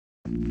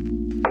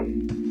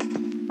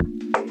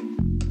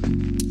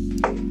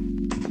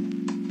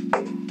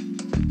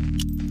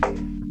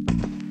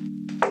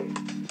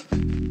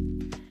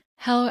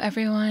Hello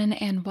everyone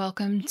and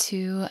welcome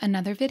to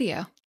another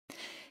video.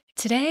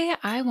 Today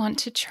I want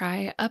to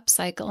try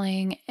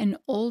upcycling an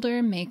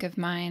older make of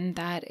mine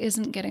that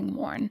isn't getting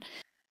worn.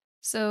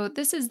 So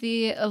this is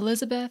the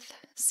Elizabeth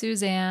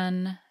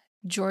Suzann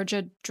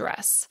Georgia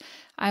dress.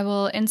 I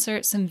will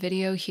insert some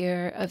video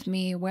here of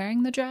me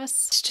wearing the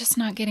dress. It's just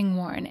not getting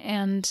worn,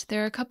 and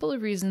there are a couple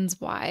of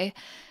reasons why.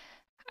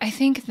 I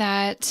think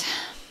that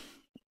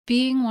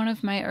being one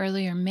of my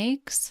earlier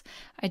makes,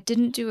 I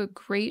didn't do a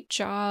great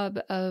job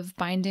of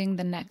binding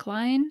the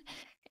neckline,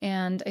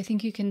 and I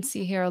think you can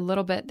see here a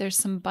little bit, there's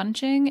some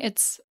bunching.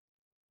 It's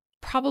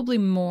probably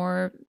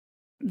more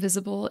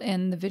visible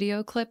in the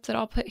video clip that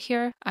I'll put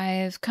here.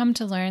 I've come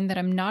to learn that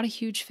I'm not a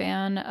huge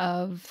fan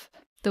of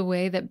the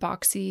way that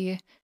boxy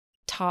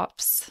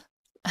tops,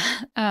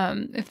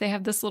 if they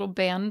have this little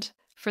band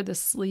for the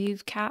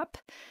sleeve cap,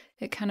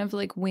 it kind of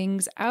like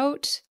wings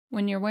out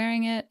when you're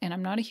wearing it, and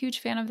I'm not a huge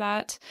fan of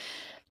that.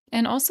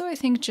 And also I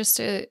think just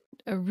a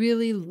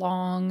really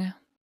long,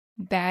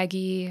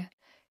 baggy,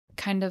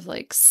 kind of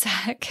like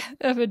sack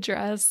of a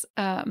dress.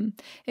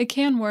 It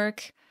can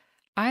work.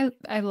 I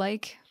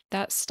like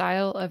that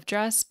style of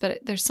dress, but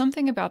there's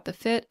something about the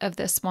fit of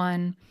this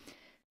one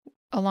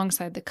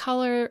alongside the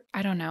color.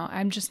 I don't know.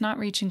 I'm just not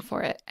reaching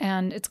for it.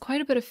 And it's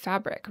quite a bit of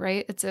fabric,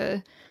 right? It's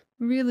a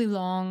really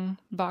long,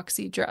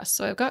 boxy dress.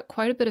 So I've got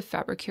quite a bit of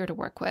fabric here to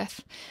work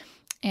with.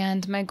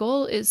 And my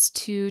goal is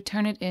to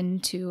turn it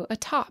into a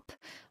top.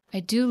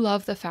 I do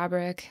love the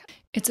fabric.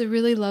 It's a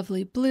really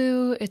lovely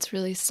blue. It's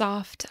really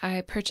soft.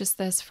 I purchased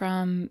this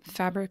from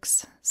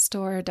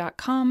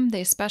fabricsstore.com.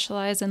 They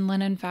specialize in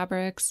linen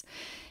fabrics,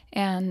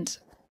 and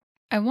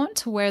I want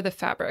to wear the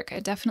fabric. I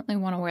definitely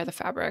want to wear the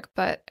fabric,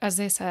 but as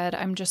I said,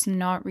 I'm just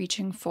not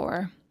reaching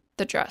for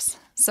the dress.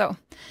 So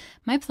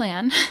my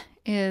plan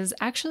is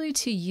actually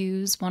to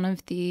use one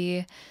of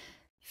the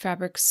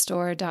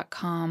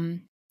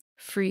fabricsstore.com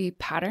free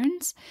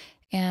patterns,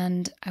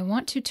 and I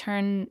want to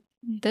turn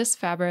this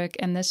fabric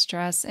and this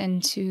dress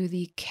into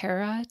the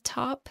Cara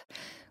top,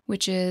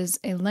 which is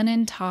a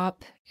linen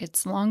top.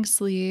 It's long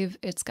sleeve,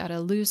 it's got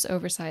a loose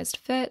oversized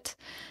fit,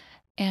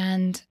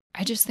 and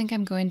I just think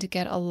I'm going to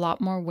get a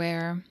lot more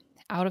wear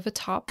out of a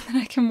top that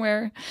I can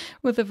wear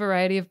with a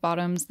variety of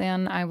bottoms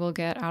than I will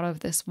get out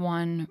of this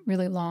one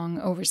really long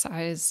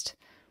oversized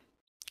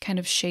kind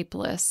of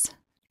shapeless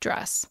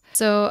dress.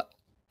 So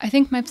I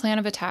think my plan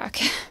of attack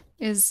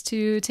is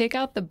to take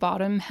out the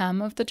bottom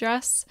hem of the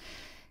dress,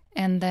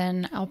 and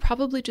then I'll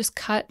probably just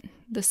cut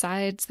the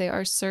sides. They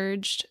are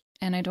serged,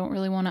 and I don't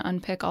really want to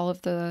unpick all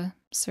of the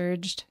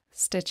serged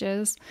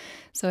stitches.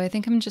 So I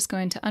think I'm just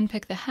going to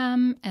unpick the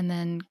hem and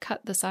then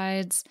cut the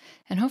sides,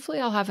 and hopefully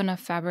I'll have enough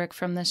fabric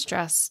from this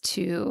dress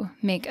to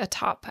make a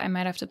top. I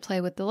might have to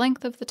play with the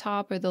length of the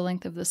top or the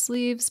length of the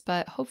sleeves,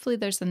 but hopefully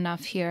there's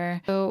enough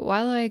here. So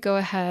while I go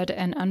ahead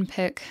and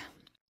unpick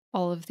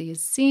all of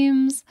these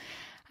seams,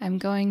 I'm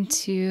going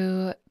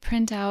to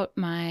print out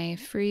my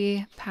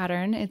free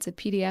pattern. It's a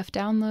PDF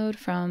download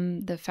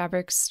from the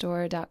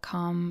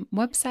fabricsstore.com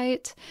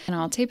website, and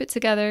I'll tape it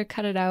together,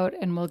 cut it out,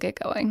 and we'll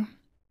get going.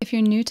 If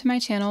you're new to my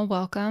channel,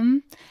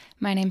 welcome.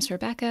 My name's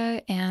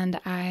Rebecca,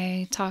 and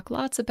I talk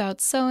lots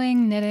about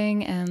sewing,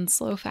 knitting, and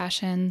slow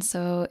fashion,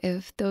 so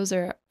if those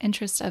are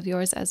interests of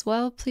yours as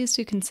well, please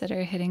do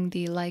consider hitting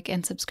the like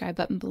and subscribe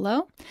button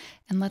below,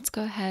 and let's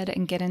go ahead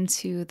and get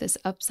into this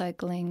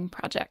upcycling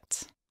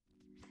project.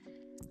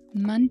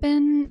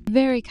 Munbin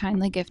very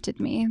kindly gifted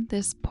me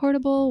this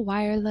portable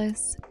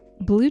wireless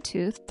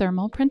Bluetooth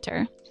thermal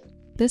printer.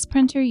 This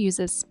printer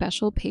uses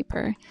special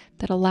paper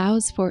that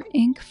allows for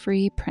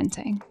ink-free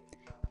printing.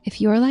 If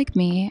you're like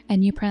me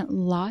and you print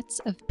lots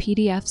of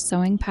PDF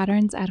sewing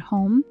patterns at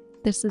home,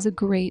 this is a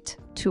great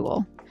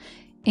tool.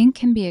 Ink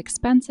can be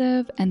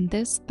expensive, and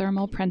this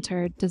thermal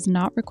printer does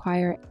not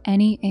require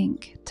any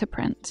ink to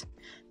print.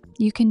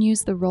 You can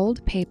use the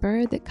rolled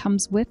paper that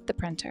comes with the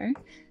printer,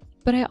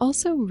 but I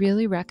also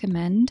really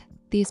recommend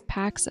these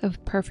packs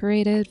of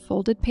perforated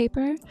folded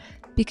paper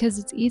because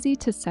it's easy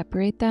to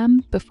separate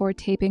them before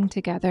taping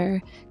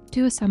together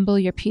to assemble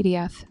your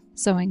PDF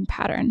sewing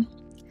pattern.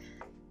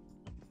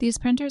 These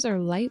printers are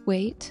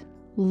lightweight,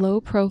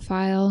 low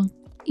profile,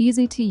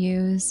 easy to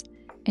use,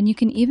 and you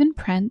can even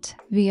print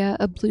via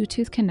a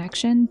Bluetooth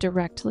connection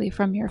directly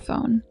from your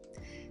phone.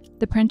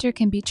 The printer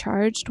can be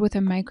charged with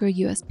a micro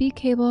USB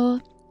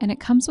cable, and it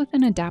comes with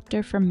an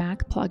adapter for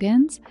Mac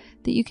plugins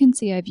that you can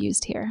see I've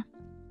used here.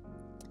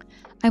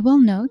 I will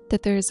note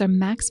that there is a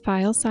max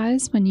file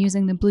size when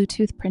using the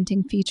Bluetooth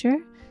printing feature,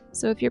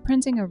 so if you're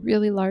printing a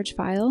really large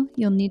file,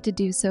 you'll need to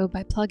do so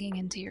by plugging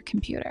into your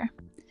computer.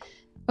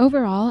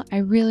 Overall, I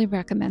really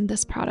recommend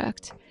this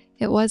product.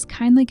 It was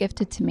kindly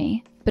gifted to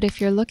me, but if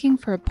you're looking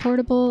for a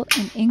portable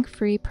and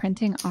ink-free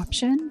printing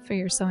option for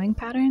your sewing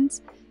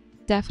patterns,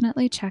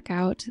 definitely check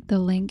out the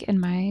link in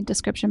my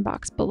description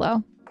box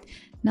below.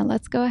 Now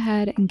let's go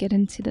ahead and get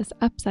into this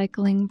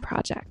upcycling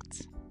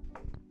project.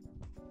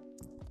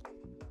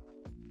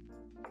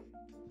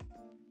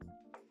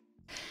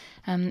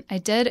 I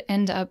did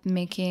end up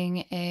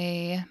making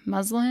a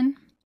muslin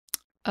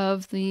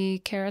of the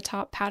Cara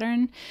top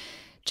pattern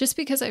just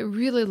because I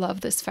really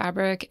love this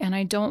fabric and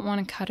I don't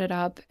want to cut it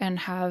up and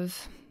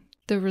have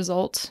the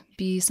result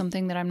be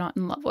something that I'm not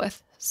in love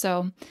with.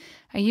 So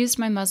I used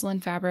my muslin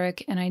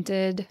fabric and I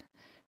did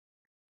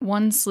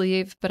one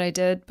sleeve, but I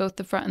did both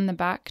the front and the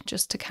back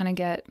just to kind of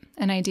get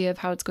an idea of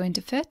how it's going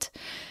to fit.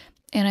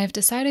 And I've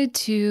decided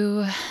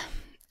to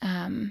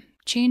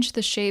change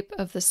the shape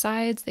of the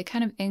sides. They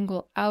kind of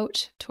angle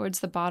out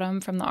towards the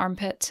bottom from the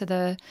armpit to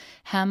the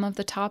hem of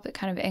the top. It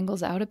kind of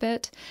angles out a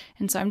bit.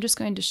 And so I'm just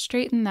going to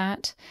straighten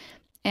that.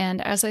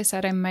 And as I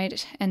said, I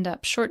might end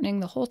up shortening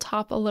the whole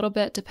top a little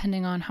bit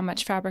depending on how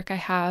much fabric I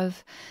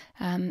have.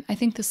 I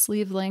think the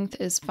sleeve length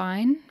is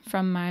fine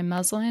from my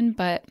muslin,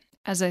 but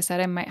as I said,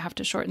 I might have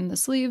to shorten the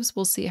sleeves.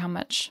 We'll see how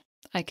much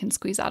I can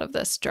squeeze out of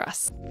this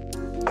dress.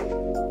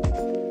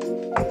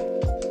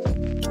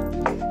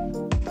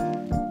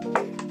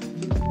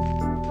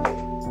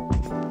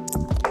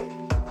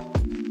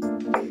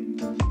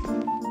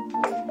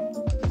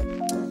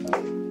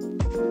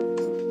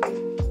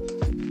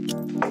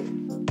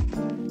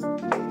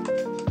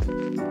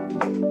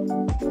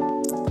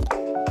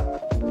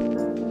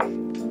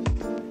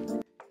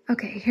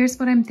 Okay, here's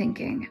what I'm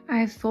thinking.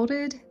 I've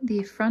folded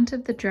the front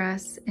of the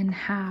dress in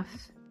half,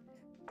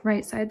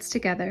 right sides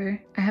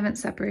together. I haven't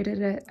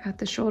separated it at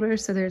the shoulder,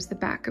 so there's the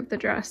back of the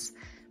dress.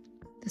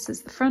 This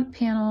is the front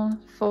panel,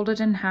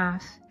 folded in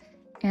half,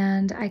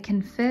 and I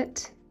can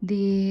fit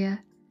the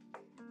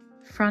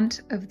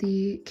front of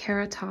the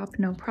Cara top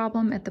no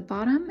problem at the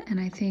bottom, and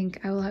I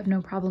think I will have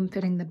no problem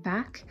fitting the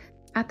back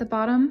at the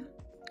bottom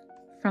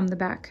from the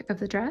back of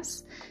the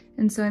dress.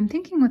 And so I'm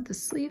thinking with the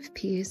sleeve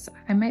piece,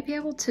 I might be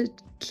able to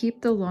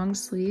keep the long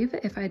sleeve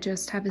if I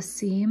just have a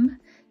seam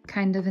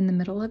kind of in the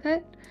middle of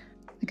it.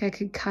 Like I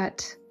could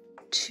cut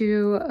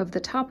two of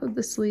the top of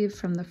the sleeve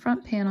from the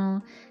front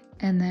panel,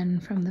 and then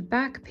from the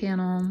back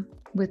panel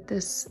with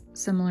this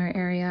similar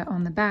area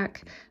on the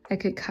back, I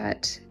could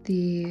cut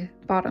the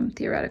bottom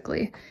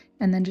theoretically,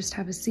 and then just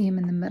have a seam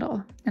in the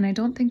middle. And I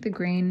don't think the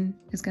grain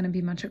is going to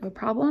be much of a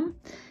problem.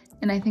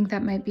 And I think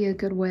that might be a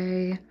good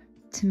way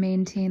to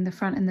maintain the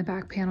front and the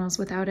back panels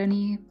without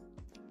any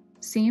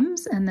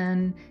seams, and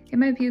then it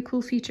might be a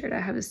cool feature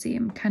to have a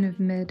seam kind of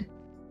mid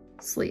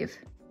sleeve.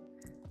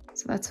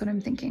 So that's what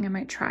I'm thinking I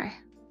might try.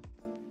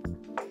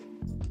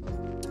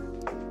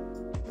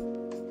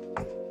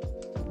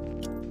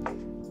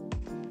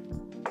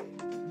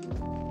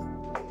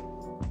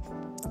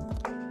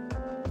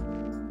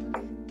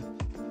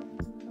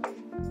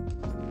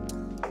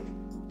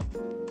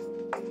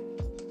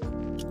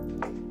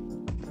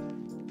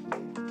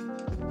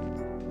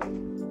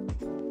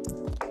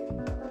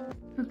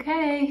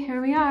 Okay,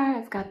 here we are.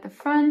 I've got the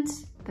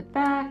front, the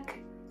back,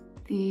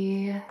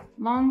 the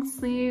long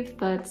sleeve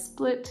that's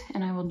split,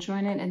 and I will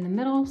join it in the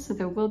middle, so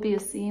there will be a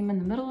seam in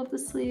the middle of the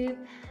sleeve,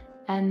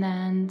 and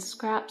then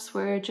scraps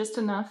were just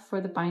enough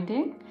for the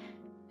binding.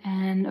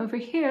 And over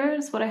here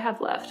is what I have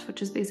left,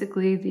 which is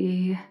basically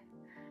the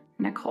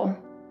neck hole.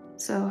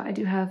 So I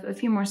do have a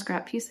few more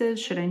scrap pieces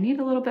should I need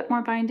a little bit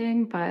more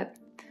binding, but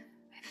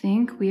I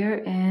think we are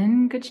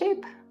in good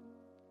shape.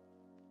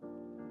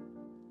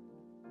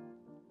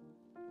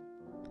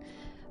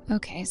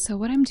 Okay, so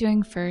what I'm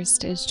doing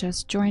first is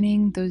just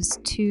joining those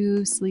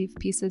two sleeve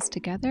pieces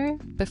together.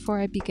 Before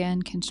I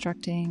begin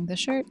constructing the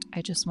shirt,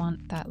 I just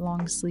want that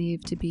long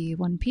sleeve to be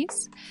one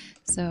piece.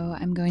 So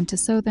I'm going to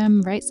sew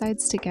them right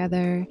sides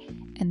together,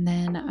 and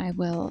then I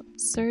will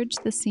serge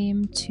the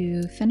seam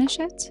to finish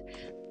it.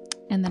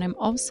 And then I'm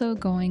also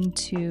going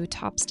to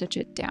top stitch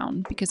it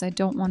down because I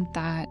don't want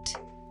that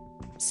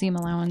seam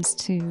allowance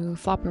to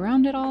flop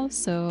around at all,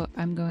 so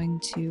I'm going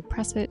to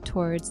press it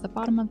towards the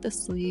bottom of the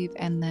sleeve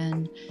and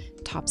then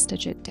top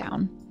stitch it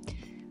down.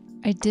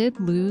 I did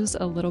lose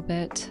a little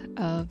bit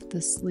of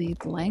the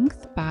sleeve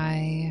length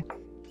by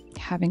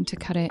having to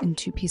cut it in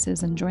two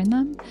pieces and join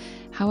them.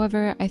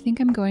 However, I think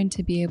I'm going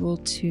to be able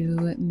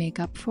to make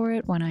up for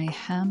it when I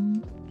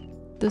hem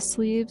the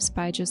sleeves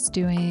by just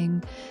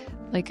doing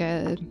like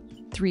a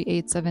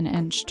 3/8 of an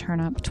inch turn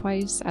up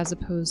twice, as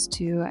opposed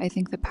to, I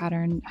think the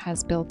pattern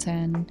has built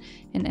in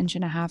 1.5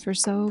 inches or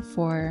so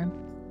for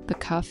the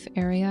cuff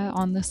area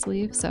on the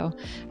sleeve. So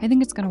I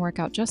think it's going to work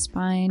out just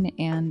fine,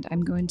 and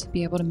I'm going to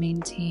be able to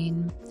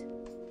maintain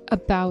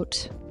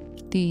about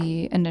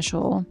the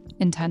initial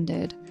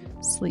intended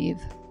sleeve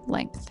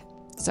length.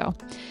 So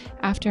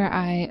after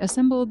I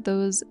assembled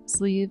those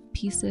sleeve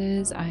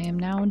pieces, I am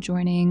now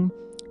joining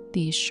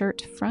the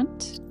shirt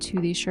front to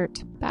the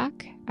shirt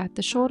back at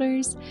the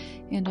shoulders,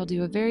 and I'll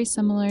do a very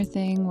similar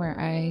thing where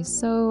I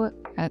sew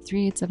at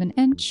 3/8 of an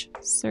inch,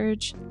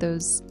 serge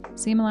those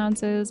seam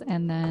allowances,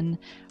 and then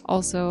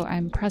also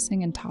I'm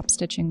pressing and top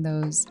stitching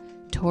those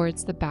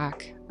towards the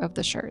back of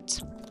the shirt.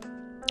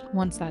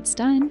 Once that's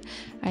done,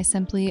 I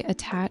simply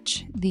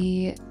attach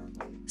the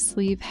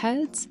sleeve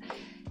heads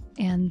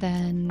and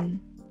then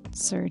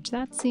serge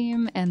that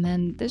seam, and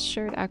then this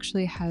shirt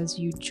actually has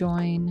you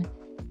join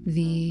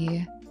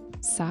the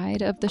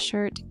side of the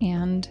shirt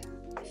and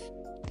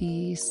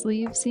the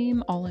sleeve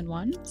seam all in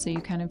one. So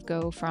you kind of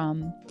go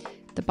from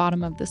the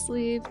bottom of the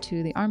sleeve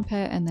to the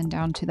armpit and then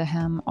down to the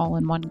hem all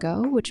in one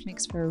go, which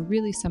makes for a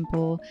really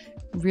simple,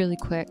 really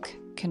quick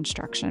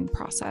construction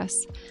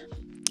process.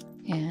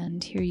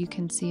 And here you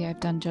can see I've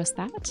done just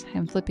that.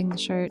 I'm flipping the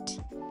shirt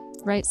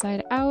right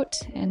side out,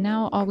 and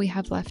now all we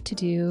have left to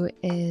do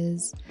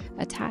is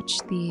attach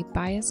the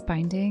bias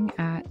binding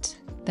at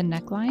the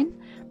neckline.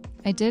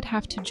 I did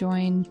have to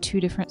join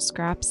 2 different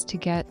scraps to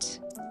get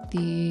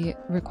the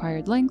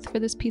required length for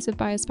this piece of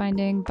bias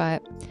binding,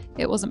 but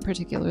it wasn't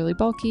particularly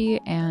bulky,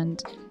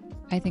 and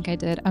I think I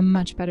did a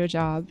much better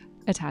job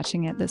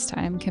attaching it this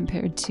time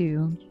compared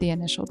to the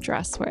initial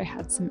dress where I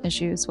had some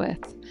issues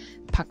with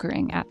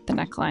puckering at the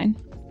neckline.